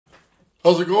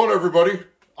How's it going, everybody?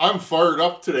 I'm fired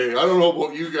up today. I don't know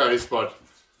about you guys, but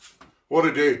what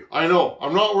a day. I know,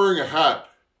 I'm not wearing a hat.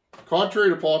 Contrary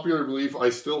to popular belief,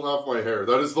 I still have my hair.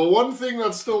 That is the one thing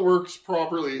that still works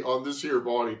properly on this here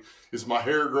body, is my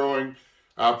hair growing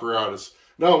apparatus.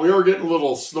 Now, we are getting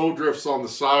little snow drifts on the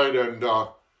side and,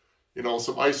 you know,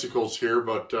 some icicles here,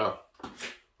 but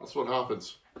that's what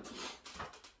happens.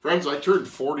 Friends, I turned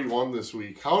 41 this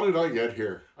week. How did I get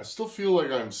here? I still feel like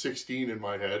I'm 16 in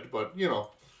my head, but, you know,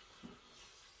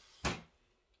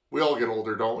 we all get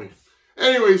older, don't we?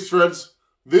 Anyways, friends,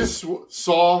 this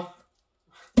saw,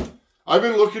 I've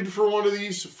been looking for one of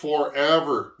these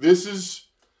forever.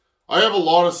 I have a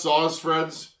lot of saws,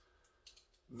 friends.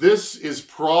 This is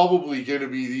probably going to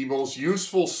be the most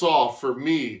useful saw for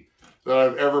me that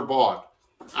I've ever bought.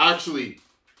 Actually,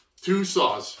 two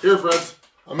saws. Here, friends,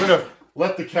 I'm going to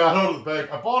let the cat out of the bag.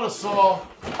 I bought a saw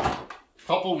a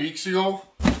couple weeks ago.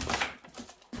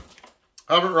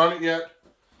 Haven't run it yet.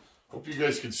 Hope you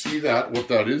guys can see that, what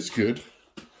that is good.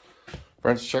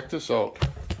 Friends, check this out.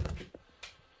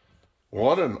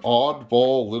 What an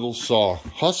oddball little saw.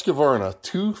 Husqvarna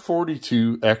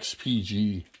 242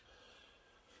 XPG.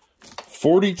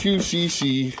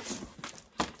 42cc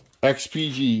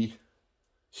XPG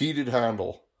heated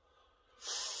handle.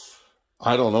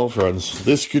 I don't know, friends.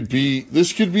 This could be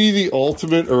the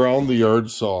ultimate around the yard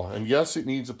saw. And yes, it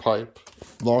needs a pipe.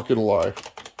 Not gonna lie.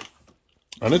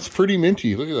 And it's pretty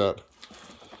minty. Look at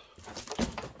that.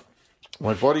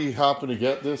 My buddy happened to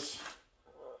get this.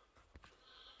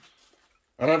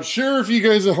 And I'm sure if you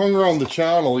guys have hung around the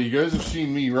channel, you guys have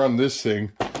seen me run this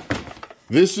thing.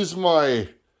 This is my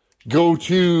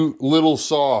go-to little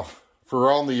saw for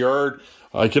around the yard.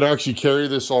 I can actually carry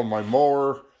this on my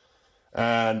mower.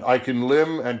 And I can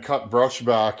limb and cut brush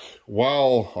back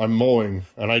while I'm mowing.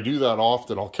 And I do that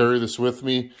often. I'll carry this with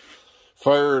me,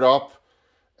 fire it up,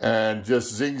 and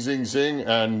just zing, zing, zing.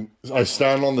 And I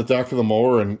stand on the deck of the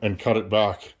mower and cut it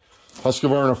back.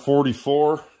 Husqvarna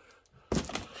 44.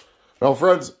 Now,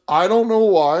 friends, I don't know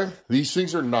why. These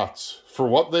things are nuts. For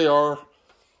what they are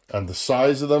and the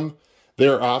size of them,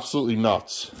 they're absolutely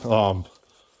nuts.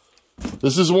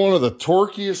 This is one of the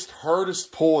torquiest,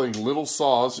 hardest pulling little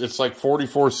saws. It's like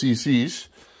 44 cc's.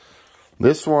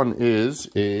 This one is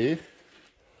a,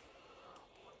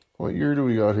 what year do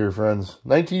we got here, friends?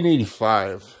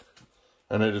 1985.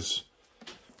 And it is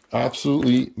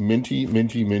absolutely minty,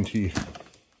 minty, minty.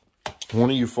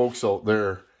 One of you folks out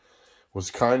there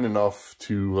was kind enough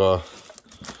to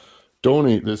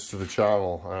donate this to the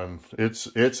channel. And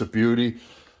it's a beauty.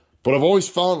 But I've always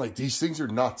found, like, these things are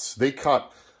nuts. They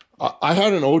cut... I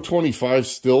had an 025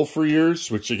 still for years,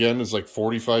 which again is like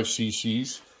 45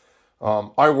 cc's.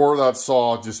 I wore that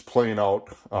saw just plain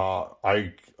out.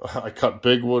 I cut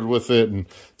big wood with it and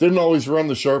didn't always run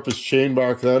the sharpest chain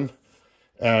back then.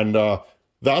 And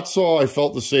that saw I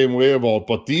felt the same way about.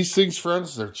 But these things,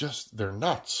 friends, they're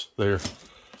nuts.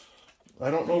 I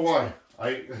don't know why.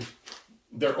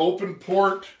 They're open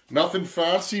port, nothing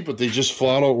fancy, but they just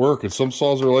flat out work. And some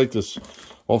saws are like this.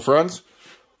 Well, friends,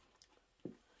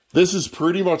 this is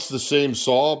pretty much the same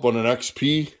saw, but an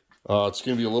XP. It's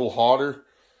going to be a little hotter.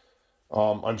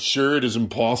 I'm sure it is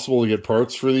impossible to get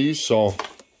parts for these, so.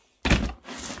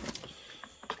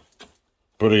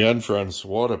 But again, friends,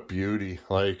 what a beauty.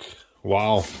 Like,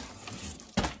 wow.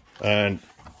 And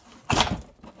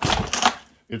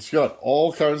it's got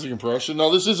all kinds of compression.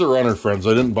 Now, this is a runner, friends. I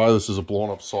didn't buy this as a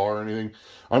blown-up saw or anything.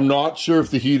 I'm not sure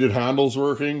if the heated handle's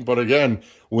working, but again,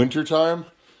 wintertime.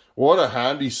 What a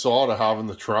handy saw to have in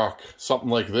the truck. Something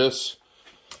like this.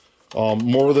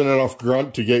 More than enough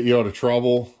grunt to get you out of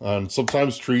trouble. And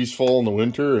sometimes trees fall in the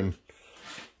winter and,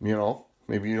 you know,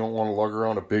 maybe you don't want to lug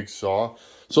around a big saw.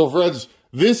 So, friends,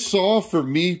 this saw for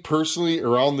me personally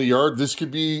around the yard, this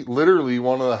could be literally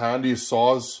one of the handiest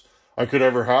saws I could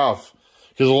ever have.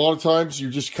 Because a lot of times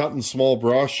you're just cutting small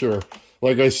brush or,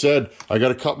 like I said, I got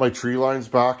to cut my tree lines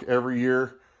back every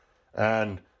year.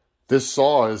 And this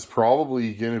saw is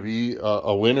probably going to be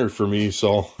a winner for me,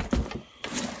 so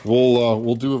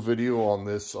we'll do a video on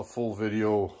this, a full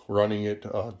video running it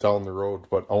down the road.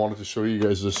 But I wanted to show you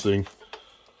guys this thing.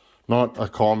 Not a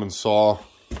common saw.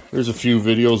 There's a few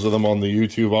videos of them on the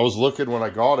YouTube. I was looking when I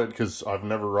got it because I've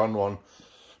never run one.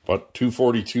 But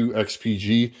 242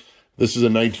 XPG. This is a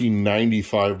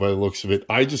 1995 by the looks of it.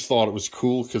 I just thought it was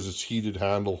cool because it's heated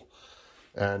handle.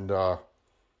 And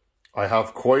I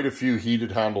have quite a few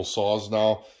heated handle saws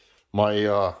now.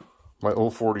 My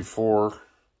 044.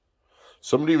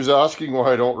 Somebody was asking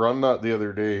why I don't run that the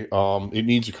other day. It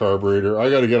needs a carburetor. I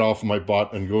got to get off my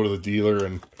butt and go to the dealer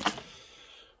and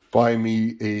buy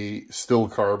me a still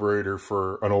carburetor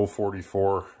for an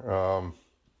 044.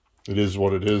 It is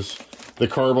what it is. The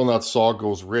carb on that saw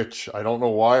goes rich. I don't know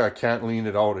why. I can't lean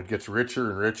it out. It gets richer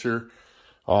and richer.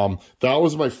 That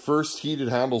was my first heated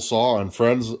handle saw, and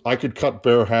friends, I could cut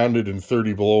barehanded in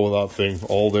 30 below with that thing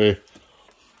all day.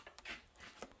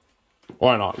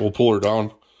 Why not? We'll pull her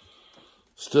down.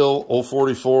 Still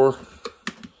 044.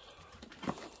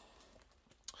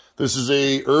 This is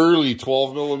a early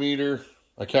 12 millimeter.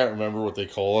 I can't remember what they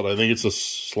call it. I think it's a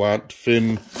slant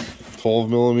fin 12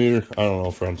 millimeter. I don't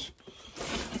know, friends.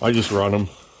 I just run them.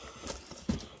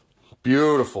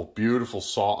 Beautiful, beautiful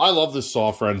saw. I love this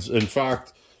saw, friends. In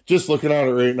fact, just looking at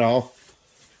it right now,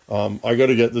 I got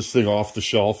to get this thing off the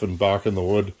shelf and back in the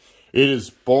wood. It is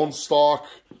bone stock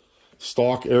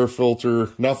air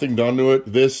filter, nothing done to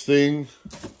it. This thing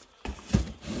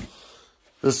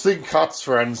cuts,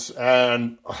 friends,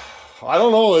 and I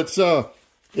don't know. It's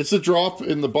a drop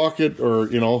in the bucket, or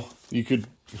you know, you could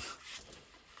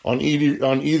on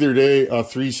either day,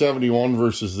 371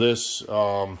 versus this.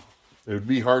 It would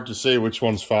be hard to say which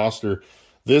one's faster.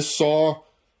 This saw,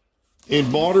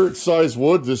 in moderate size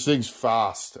wood, this thing's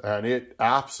fast, and it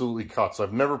absolutely cuts.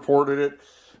 I've never ported it.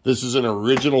 This is an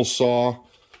original saw.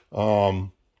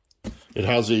 It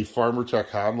has a Farmer Tech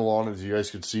handle on it, as you guys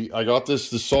can see. I got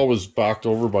this. This saw was backed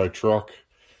over by a truck.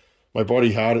 My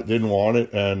buddy had it, didn't want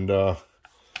it, and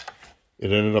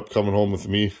it ended up coming home with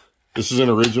me. This is an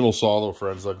original saw, though,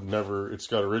 friends. It's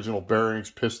got original bearings,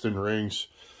 piston rings.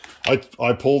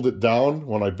 I pulled it down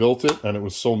when I built it, and it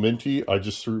was so minty, I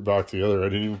just threw it back together. I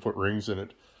didn't even put rings in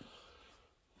it.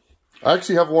 I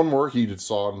actually have one more heated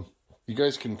saw, and you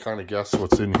guys can kind of guess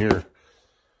what's in here.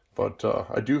 But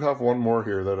I do have one more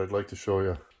here that I'd like to show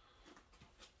you.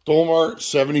 Dolmar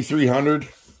 7300.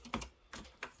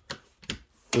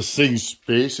 This thing's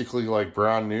basically like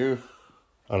brand new,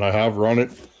 and I have run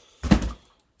it.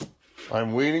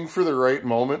 I'm waiting for the right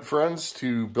moment, friends,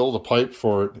 to build a pipe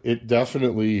for it. It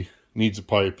definitely needs a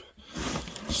pipe.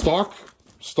 Stock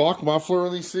muffler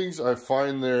on these things, I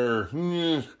find they're...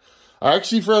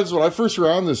 Actually, friends, when I first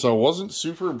ran this, I wasn't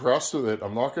super impressed with it.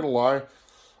 I'm not going to lie.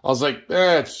 I was like,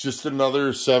 it's just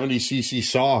another 70cc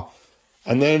saw.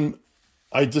 And then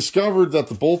I discovered that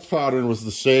the bolt pattern was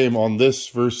the same on this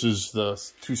versus the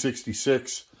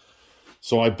 266.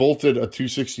 So I bolted a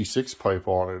 266 pipe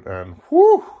on it, and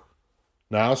whew!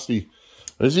 Nasty.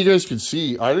 As you guys can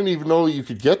see, I didn't even know you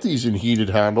could get these in heated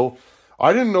handle.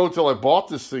 I didn't know until I bought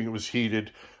this thing it was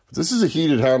heated. But this is a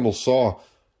heated handle saw.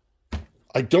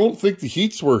 I don't think the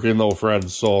heat's working though,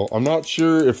 friends. So I'm not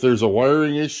sure if there's a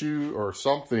wiring issue or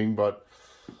something. But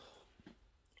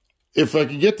if I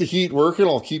can get the heat working,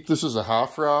 I'll keep this as a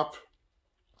half wrap.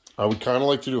 I would kind of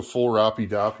like to do a full wrappy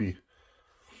dappy.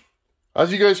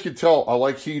 As you guys can tell, I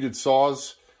like heated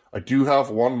saws. I do have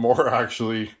one more,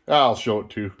 actually. I'll show it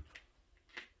too.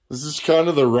 This is kind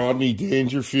of the Rodney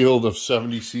Dangerfield of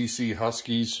 70cc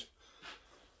Huskies.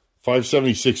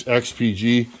 576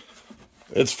 XPG.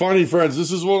 It's funny, friends.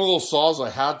 This is one of those saws. I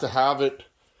had to have it.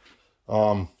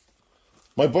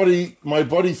 My buddy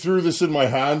threw this in my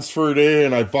hands for a day,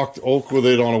 and I bucked oak with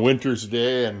it on a winter's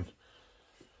day, and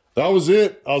that was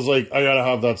it. I was like, I gotta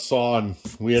have that saw, and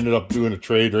we ended up doing a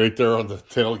trade right there on the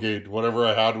tailgate. Whatever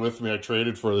I had with me, I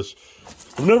traded for this.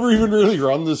 I've never even really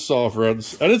run this saw,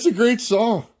 friends, and it's a great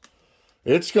saw.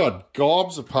 It's got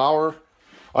gobs of power.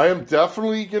 I am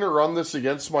definitely gonna run this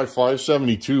against my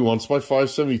 572 once my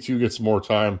 572 gets more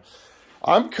time.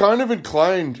 I'm kind of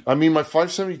inclined. I mean, my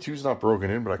 572 is not broken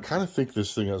in, but I kind of think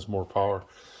this thing has more power.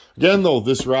 Again, though,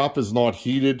 this wrap is not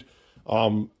heated.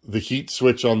 The heat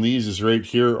switch on these is right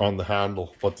here on the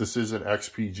handle, but this is an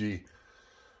XPG.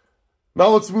 Now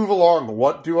let's move along.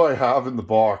 What do I have in the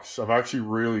box? I'm actually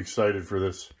really excited for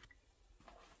this.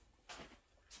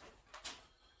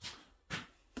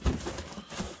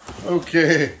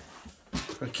 Okay.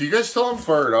 Can you guys tell I'm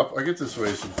fired up? I get this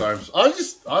way sometimes.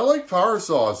 I like power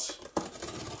saws.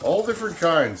 All different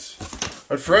kinds.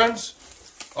 And friends,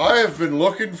 I have been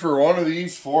looking for one of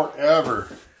these forever.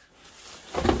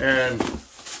 And,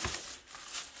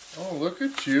 oh, look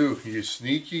at you. You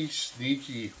sneaky,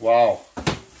 sneaky. Wow.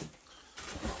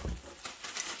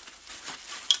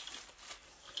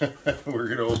 We're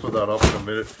going to open that up in a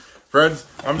minute. Friends,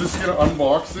 I'm just going to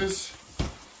unbox this.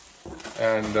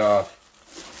 And,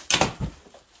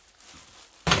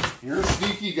 you're a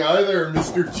sneaky guy there,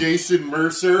 Mr. Jason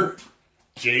Mercer.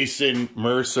 Jason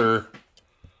Mercer.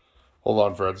 Hold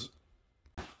on, friends.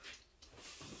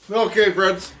 Okay,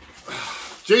 friends.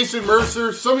 Jason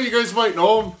Mercer, some of you guys might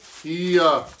know him.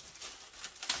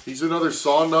 He's another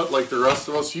saw nut like the rest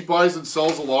of us. He buys and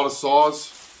sells a lot of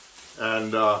saws.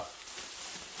 And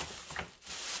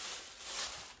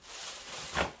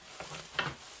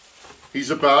He's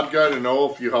a bad guy to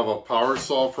know if you have a power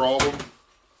saw problem.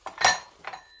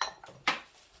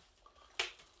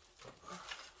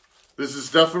 This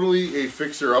is definitely a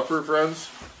fixer-upper, friends.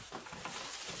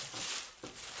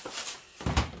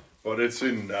 But it's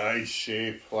in nice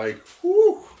shape. Like,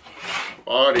 whoo,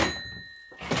 body.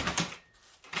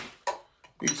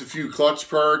 Needs a few clutch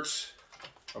parts.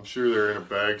 I'm sure they're in a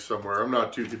bag somewhere. I'm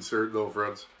not too concerned though,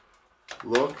 friends.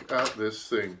 Look at this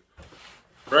thing.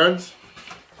 Friends,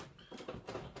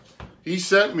 he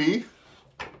sent me,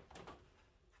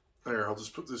 there, I'll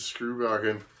just put this screw back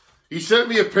in. He sent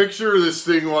me a picture of this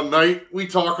thing one night. We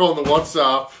talk on the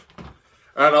WhatsApp,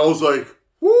 and I was like,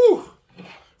 whoo.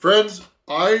 Friends,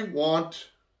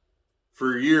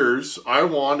 for years, I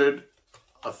wanted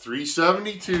a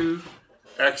 372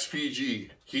 XPG,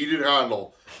 heated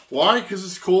handle. Why? Because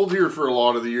it's cold here for a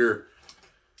lot of the year.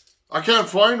 I can't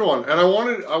find one, and I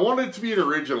wanted it to be an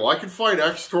original. I could find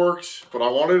X-Torx, but I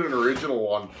wanted an original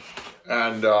one.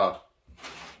 And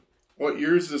what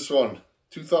year is this one?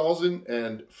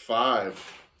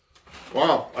 2005.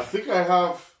 Wow, I think I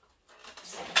have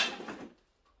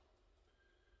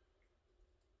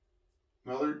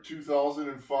another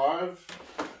 2005.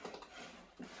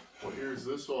 What year is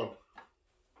this one?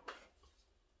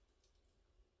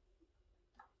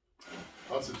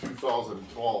 That's a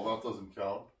 2012. That doesn't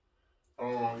count. I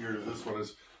don't know what year this one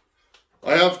is.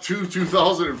 I have two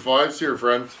 2005s here,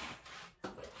 friends.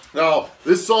 Now,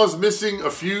 this saw is missing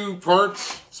a few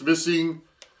parts. It's missing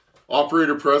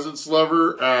operator presence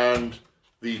lever and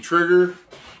the trigger.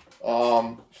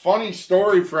 Funny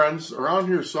story, friends, around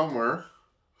here somewhere.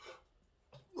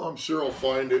 I'm sure I'll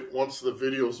find it once the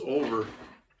video's over.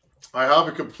 I have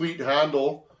a complete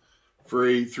handle for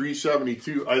a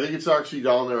 372. I think it's actually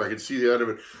down there. I can see the end of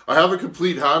it. I have a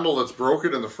complete handle that's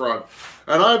broken in the front.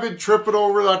 And I've been tripping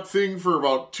over that thing for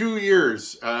about 2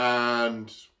 years. And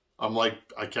I'm like,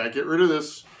 I can't get rid of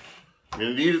this. I'm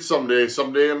going to need it someday.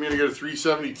 Someday I'm going to get a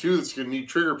 372 that's going to need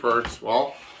trigger parts.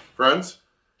 Well, friends,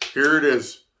 here it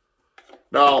is.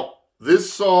 Now,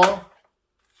 this saw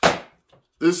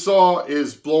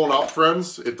is blown up,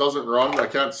 friends. It doesn't run. I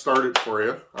can't start it for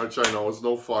you, which I know is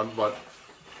no fun, but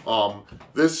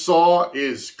this saw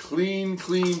is clean,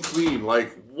 clean, clean.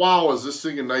 Like, wow, is this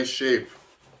thing in nice shape.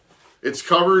 It's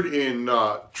covered in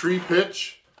tree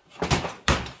pitch.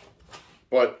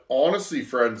 But honestly,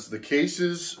 friends, the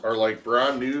cases are like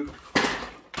brand new.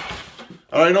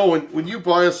 And I know when you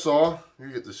buy a saw,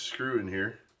 you get the screw in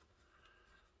here.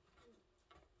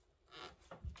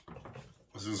 I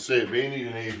was gonna say it may need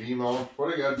an AV mount,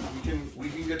 but again, we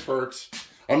can get parts.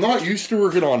 I'm not used to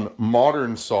working on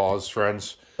modern saws,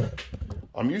 friends.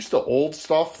 I'm used to old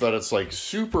stuff that it's like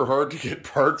super hard to get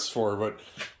parts for, but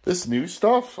this new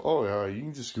stuff, oh yeah, you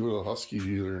can just go to a Husky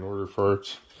dealer and order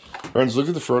parts. Friends, look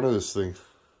at the front of this thing.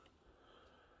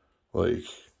 Like,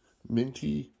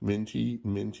 minty, minty,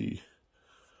 minty.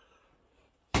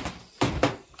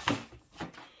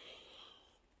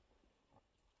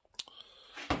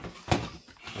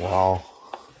 Wow.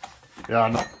 Yeah,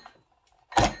 no.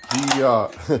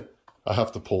 I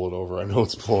have to pull it over. I know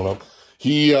it's blown up.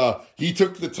 He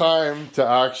took the time to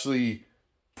actually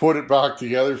put it back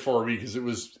together for me because it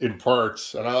was in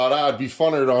parts. And I thought, it'd be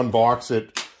funner to unbox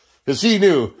it. Because he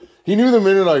knew the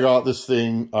minute I got this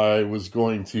thing, I was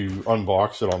going to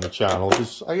unbox it on the channel.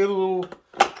 Because I get a little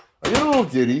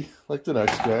giddy, like the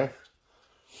next guy.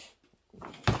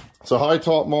 It's a high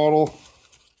top model.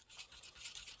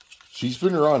 She's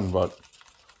been run, but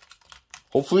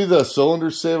hopefully the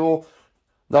cylinder's stable.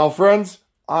 Now, friends,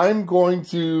 I'm going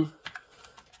to...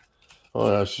 Oh,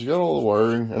 yeah, she's got all the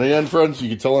wiring. And again, friends, you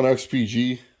can tell an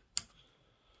XPG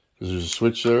because there's a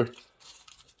switch there.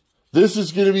 This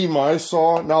is going to be my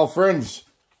saw. Now, friends,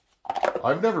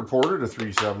 I've never ported a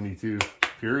 372,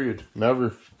 period.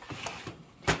 Never.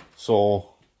 So,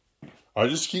 I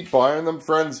just keep buying them,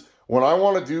 friends. When I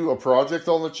want to do a project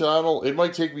on the channel, it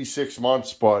might take me 6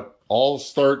 months, but I'll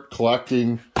start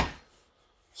collecting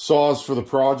saws for the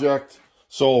project.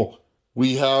 So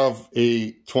we have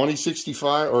a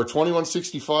 2065 or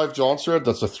 2165 Johns thread.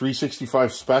 That's a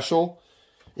 365 special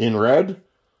in red.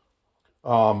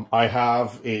 I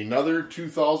have another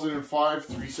 2005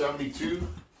 372.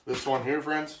 This one here,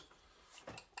 friends.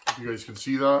 You guys can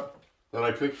see that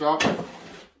I picked up.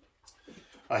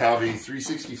 I have a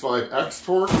 365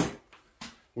 X-Torx,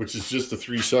 which is just a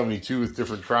 372 with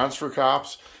different transfer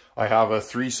caps. I have a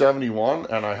 371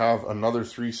 and I have another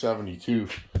 372.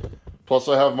 Plus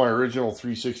I have my original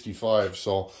 365.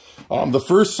 So the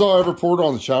first saw I ever ported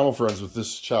on the channel, friends, with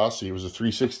this chassis, it was a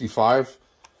 365.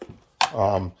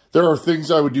 There are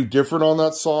things I would do different on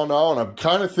that saw now, and I'm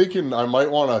kind of thinking I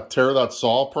might want to tear that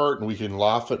saw apart and we can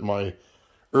laugh at my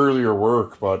earlier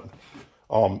work, but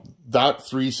that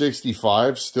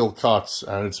 365 still cuts,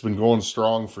 and it's been going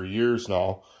strong for years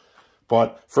now.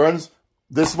 But friends,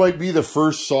 this might be the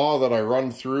first saw that I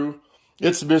run through.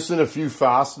 It's missing a few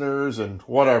fasteners and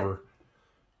whatever.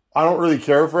 I don't really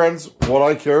care, friends. What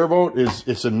I care about is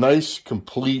it's a nice,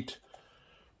 complete,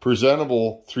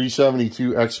 presentable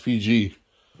 372 XPG.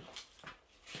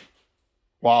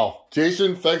 Wow.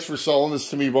 Jason, thanks for selling this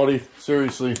to me, buddy.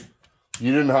 Seriously.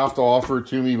 You didn't have to offer it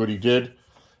to me, but he did.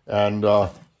 And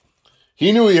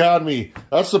he knew he had me.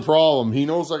 That's the problem. He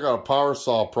knows I got a power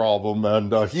saw problem.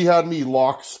 And he had me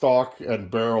lock, stock,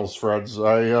 and barrels, friends.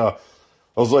 I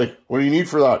was like, what do you need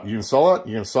for that? You can sell that?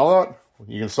 You can sell that?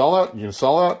 You can sell that? You can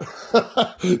sell that?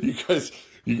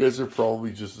 You guys are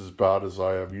probably just as bad as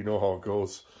I am. You know how it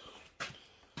goes.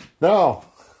 Now,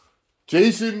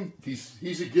 Jason,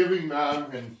 he's a giving man,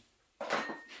 and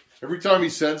every time he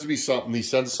sends me something, he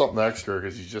sends something extra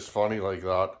because he's just funny like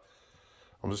that.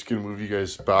 I'm just going to move you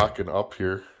guys back and up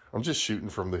here. I'm just shooting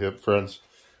from the hip, friends.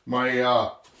 My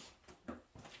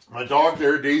dog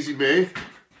there, Daisy May.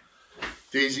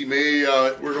 Daisy May,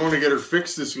 we're going to get her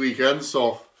fixed this weekend,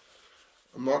 so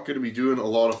I'm not going to be doing a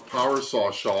lot of power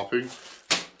saw shopping.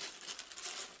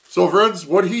 So friends,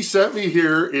 what he sent me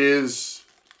here is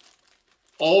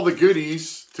all the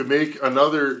goodies to make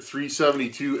another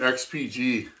 372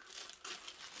 XPG.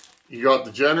 You got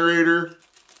the generator,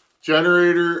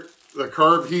 the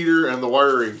carb heater, and the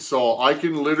wiring. So I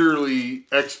can literally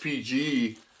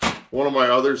XPG one of my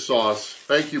other saws.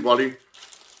 Thank you, buddy.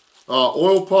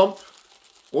 Oil pump,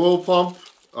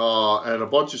 and a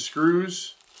bunch of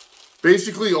screws.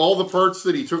 Basically, all the parts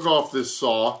that he took off this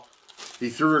saw, he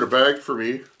threw in a bag for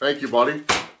me. Thank you, buddy.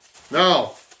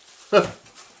 Now, I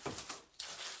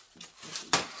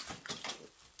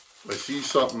see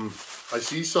something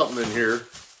in here.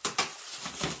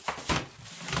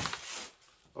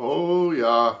 Oh,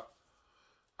 yeah.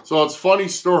 So it's a funny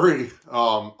story.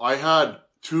 I had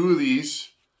two of these,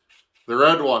 the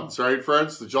red ones, right,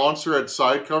 friends? The Johnson Red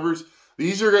side covers.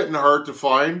 These are getting hard to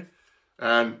find.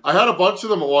 And I had a bunch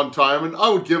of them at one time, and I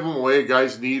would give them away.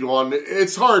 Guys need one.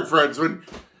 It's hard, friends. When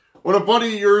a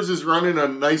buddy of yours is running a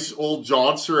nice old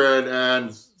Johnson Red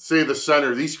and, say, the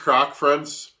center, these crack,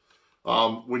 friends,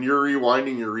 when you're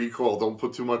rewinding your recoil, don't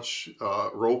put too much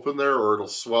rope in there or it'll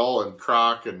swell and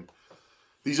crack. And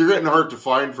these are getting hard to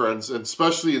find, friends, and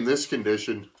especially in this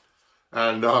condition.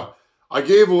 And I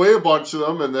gave away a bunch of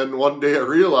them, and then one day I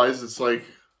realized it's like,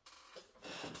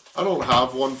 I don't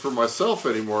have one for myself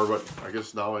anymore, but I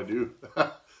guess now I do.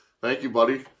 Thank you,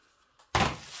 buddy.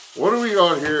 What do we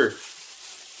got here?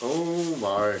 Oh,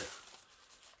 my.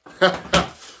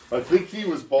 I think he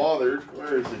was bothered.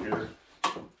 Where is it here?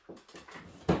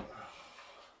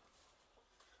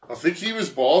 I think he was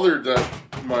bothered that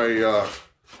my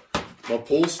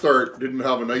pull start didn't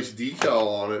have a nice decal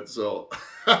on it, so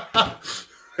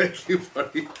thank you,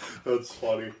 buddy. That's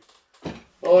funny.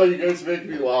 Oh, you guys make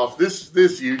me laugh. This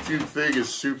YouTube thing is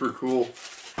super cool.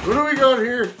 What do we got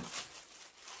here?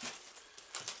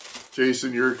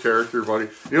 Jason, you're a character, buddy.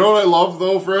 You know what I love,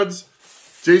 though, friends?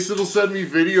 Jason will send me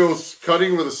videos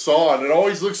cutting with a saw, and it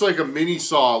always looks like a mini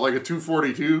saw, like a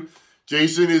 242.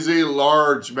 Jason is a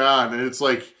large man, and it's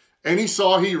like any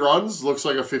saw he runs looks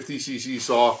like a 50cc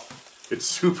saw. It's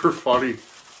super funny.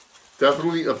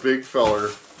 Definitely a big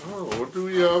feller. Oh, what do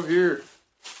we have here?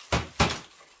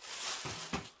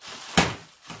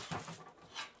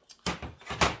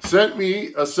 Sent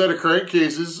me a set of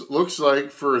crankcases, looks like,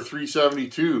 for a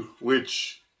 372,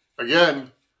 which,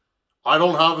 again, I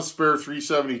don't have a spare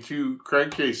 372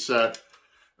 crankcase set,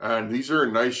 and these are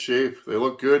in nice shape. They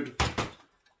look good.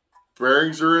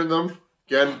 Bearings are in them.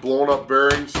 Again, blown up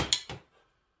bearings.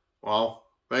 Wow.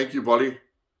 Thank you, buddy.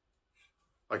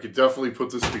 I could definitely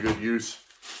put this to good use.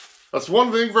 That's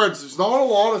one thing, friends. There's not a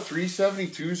lot of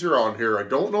 372s around here. I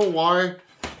don't know why.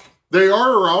 They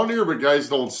are around here, but guys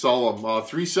don't sell them.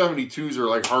 372s are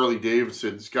like Harley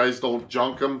Davidsons. Guys don't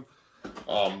junk them.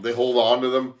 They hold on to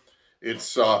them.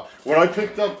 It's when I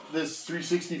picked up this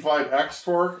 365 X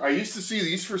Torque, I used to see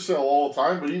these for sale all the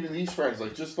time, but even these, friends, I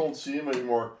just don't see them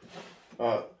anymore.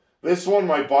 This one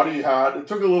my buddy had. It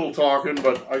took a little talking,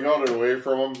 but I got it away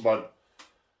from him. But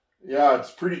yeah,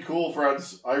 it's pretty cool,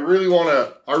 friends. I really want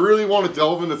to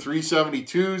delve into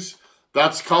 372s.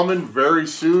 That's coming very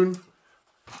soon.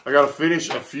 I got to finish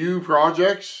a few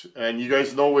projects, and you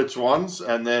guys know which ones,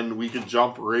 and then we can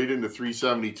jump right into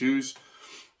 372s.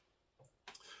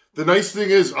 The nice thing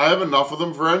is I have enough of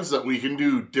them, friends, that we can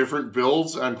do different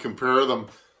builds and compare them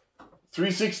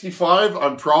 365,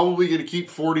 I'm probably going to keep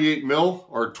 48 mil,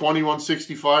 or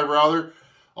 2165 rather.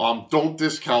 Don't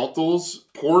discount those.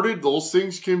 Ported, those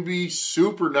things can be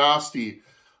super nasty.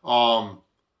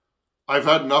 I've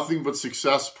had nothing but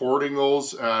success porting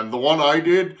those, and the one I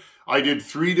did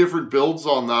 3 different builds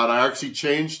on that. I actually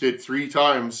changed it 3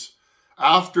 times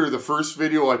after the first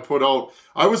video I put out.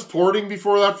 I was porting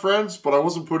before that, friends, but I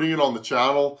wasn't putting it on the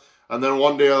channel. And then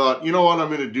one day I thought, you know what, I'm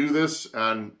going to do this,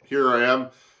 and here I am.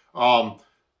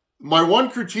 My one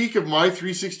critique of my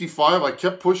 365, I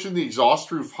kept pushing the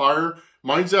exhaust roof higher.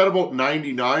 Mine's at about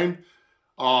 99.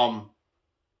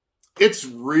 It's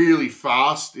really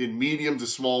fast in medium to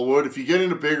small wood. If you get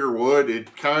into bigger wood,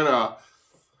 it kind of,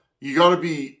 you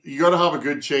gotta have a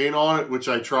good chain on it, which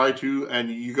I try to, and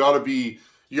you gotta be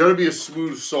a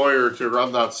smooth sawyer to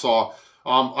run that saw.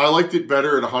 I liked it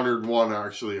better at 101,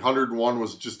 actually. 101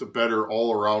 was just a better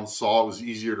all-around saw. It was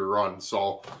easier to run.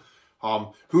 So,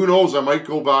 who knows? I might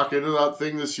go back into that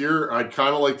thing this year. I'd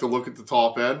kind of like to look at the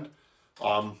top end.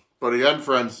 But again,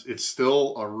 friends, it's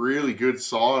still a really good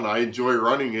saw, and I enjoy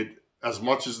running it as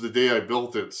much as the day I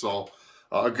built it. So,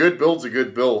 a good build's a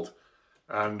good build.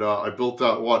 And I built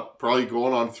that, probably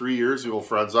going on 3 years ago,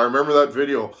 friends. I remember that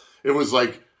video. It was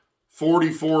like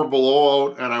 44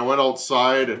 below out, and I went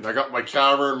outside, and I got my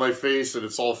camera in my face, and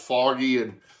it's all foggy,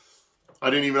 and I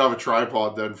didn't even have a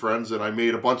tripod then, friends, and I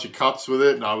made a bunch of cuts with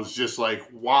it, and I was just like,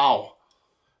 wow.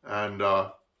 And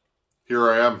here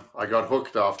I am. I got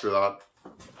hooked after that.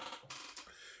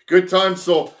 Good time.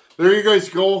 So there you guys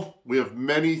go. We have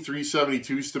many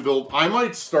 372s to build. I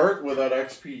might start with that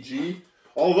XPG,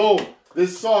 although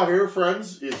this saw here,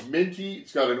 friends, is minty.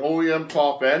 It's got an OEM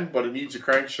top end, but it needs a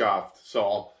crankshaft.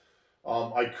 So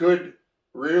I could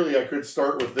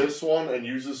start with this one and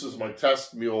use this as my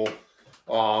test mule.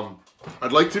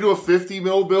 I'd like to do a 50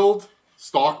 mil build,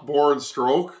 stock bore and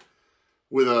stroke,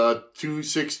 with a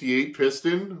 268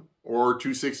 piston or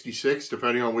 266,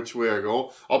 depending on which way I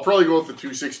go. I'll probably go with the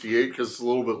 268 because it's a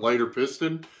little bit lighter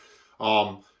piston.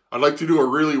 I'd like to do a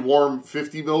really warm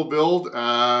 50 mil build,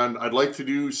 and I'd like to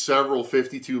do several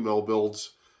 52 mil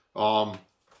builds. I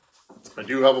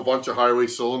do have a bunch of highway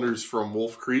cylinders from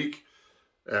Wolf Creek,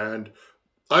 and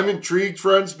I'm intrigued,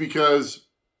 friends, because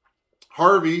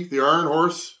Harvey, the Iron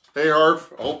Horse, hey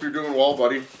Harv, I hope you're doing well,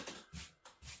 buddy.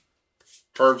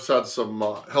 Harv's had some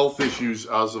health issues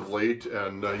as of late,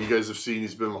 and you guys have seen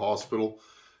he's been in the hospital,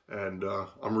 and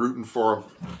I'm rooting for him.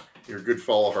 You're a good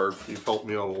fellow, Harv. You've helped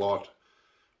me out a lot.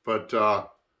 But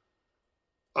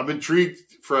I'm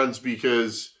intrigued, friends,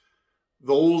 because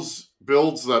those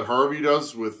builds that Harvey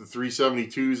does with the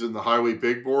 372s and the highway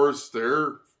big bores,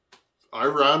 I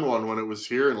ran one when it was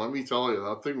here, and let me tell you,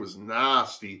 that thing was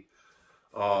nasty.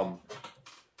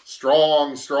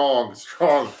 Strong.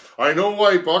 I know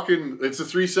why Buchan, it's a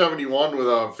 371 with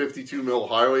a 52 mil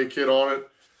highway kit on it,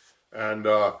 and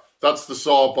that's the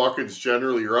saw Buchan's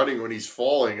generally running when he's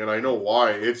falling, and I know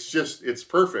why. It's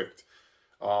perfect.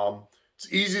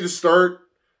 It's easy to start.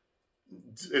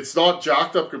 It's not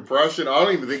jacked up compression. I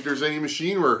don't even think there's any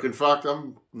machine work. In fact,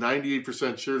 I'm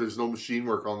 98% sure there's no machine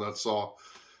work on that saw.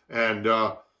 And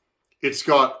it's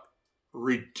got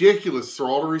ridiculous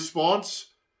throttle response.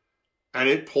 And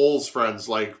it pulls, friends,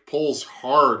 like pulls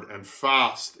hard and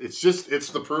fast. It's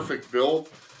the perfect build.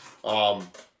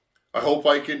 I hope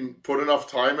I can put enough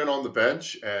time in on the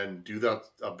bench and do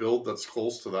a build that's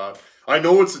close to that. I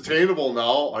know it's attainable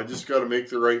now. I just got to make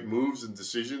the right moves and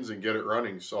decisions and get it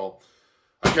running. So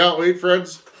I can't wait,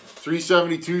 friends.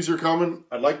 372s are coming.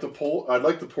 I'd like to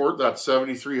port that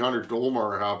 7300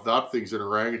 Dolmar I have. That thing's an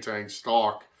orangutan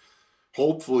stock.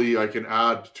 Hopefully I can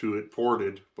add to it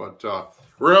ported. But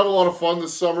we're having a lot of fun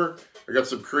this summer. I got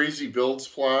some crazy builds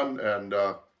planned, and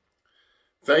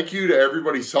thank you to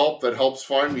everybody's help that helps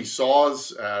find me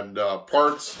saws and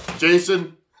parts.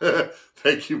 Jason,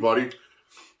 thank you, buddy.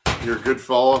 You're a good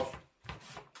fella.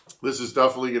 This is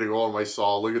definitely going to go on my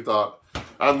saw. Look at that.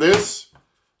 And this,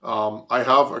 I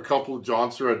have a couple of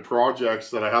Johnson Red projects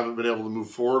that I haven't been able to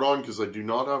move forward on because I do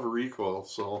not have a recoil.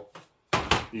 So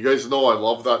you guys know I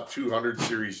love that 200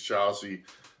 series chassis.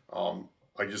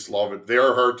 I just love it. They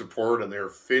are hard to port and they're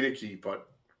finicky, but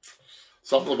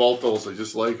something about those, I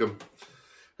just like them.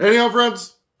 Anyhow,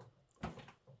 friends,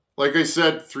 like I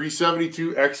said,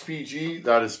 372 XPG,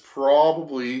 that is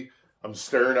probably, I'm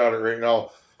staring at it right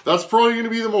now, that's probably going to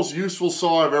be the most useful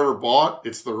saw I've ever bought.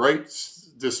 It's the right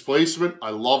displacement.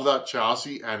 I love that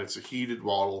chassis, and it's a heated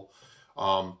model.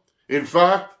 In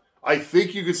fact, I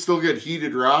think you could still get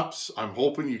heated wraps. I'm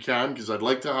hoping you can, because I'd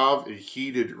like to have a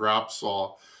heated wrap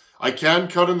saw. I can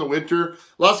cut in the winter.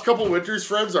 Last couple winters,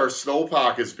 friends, our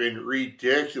snowpack has been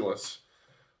ridiculous.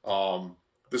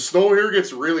 the snow here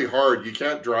gets really hard. You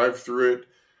can't drive through it.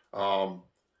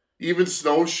 Even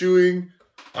snowshoeing,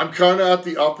 I'm kind of at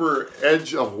the upper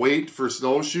edge of weight for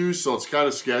snowshoes, so it's kind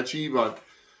of sketchy. But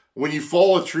when you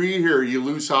fall a tree here, you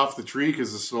lose half the tree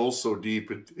because the snow's so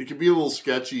deep. It can be a little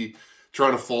sketchy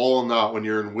trying to fall on that when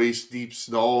you're in waist-deep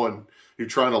snow and you're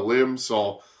trying to limb.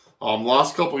 So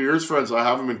last couple of years, friends, I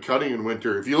haven't been cutting in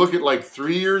winter. If you look at like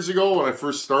 3 years ago when I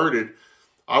first started,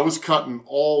 I was cutting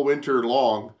all winter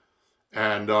long.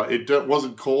 And it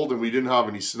wasn't cold and we didn't have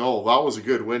any snow. That was a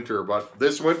good winter. But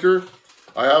this winter,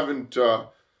 I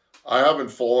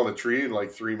haven't fallen a tree in like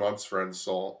 3 months, friends.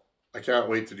 So I can't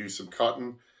wait to do some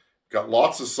cutting. Got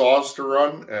lots of saws to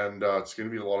run, and it's going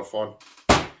to be a lot of fun.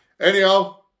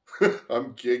 Anyhow,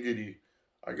 I'm giggity.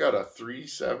 I got a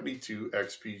 372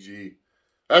 XPG.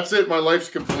 That's it. My life's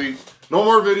complete. No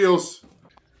more videos.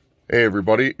 Hey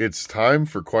everybody, it's time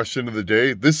for question of the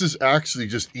day. This is actually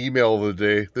just email of the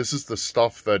day. This is the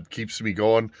stuff that keeps me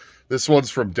going. This one's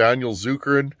from Daniel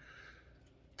Zukerin.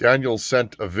 Daniel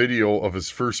sent a video of his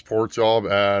first port job,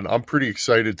 and I'm pretty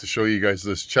excited to show you guys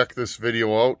this. Check this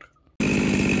video out.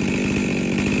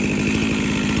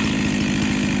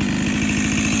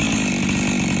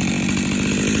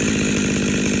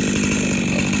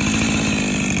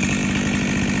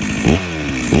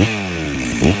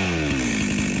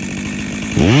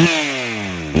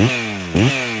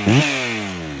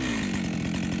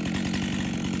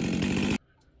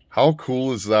 How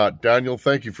cool is that? Daniel,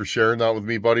 thank you for sharing that with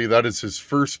me, buddy. That is his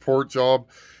first port job,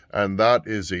 and that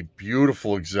is a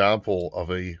beautiful example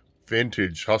of a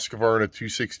vintage Husqvarna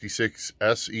 266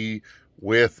 SE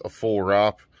with a full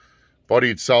wrap.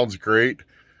 Buddy, it sounds great.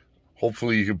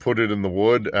 Hopefully you can put it in the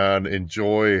wood and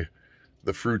enjoy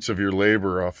the fruits of your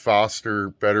labor. A faster,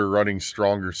 better running,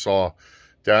 stronger saw.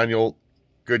 Daniel,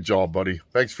 good job, buddy.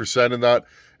 Thanks for sending that.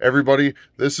 Everybody,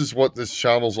 this is what this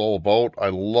channel's all about. I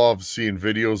love seeing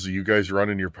videos of you guys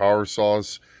running your power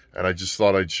saws, and I just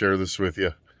thought I'd share this with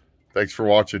you. Thanks for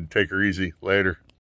watching. Take her easy. Later.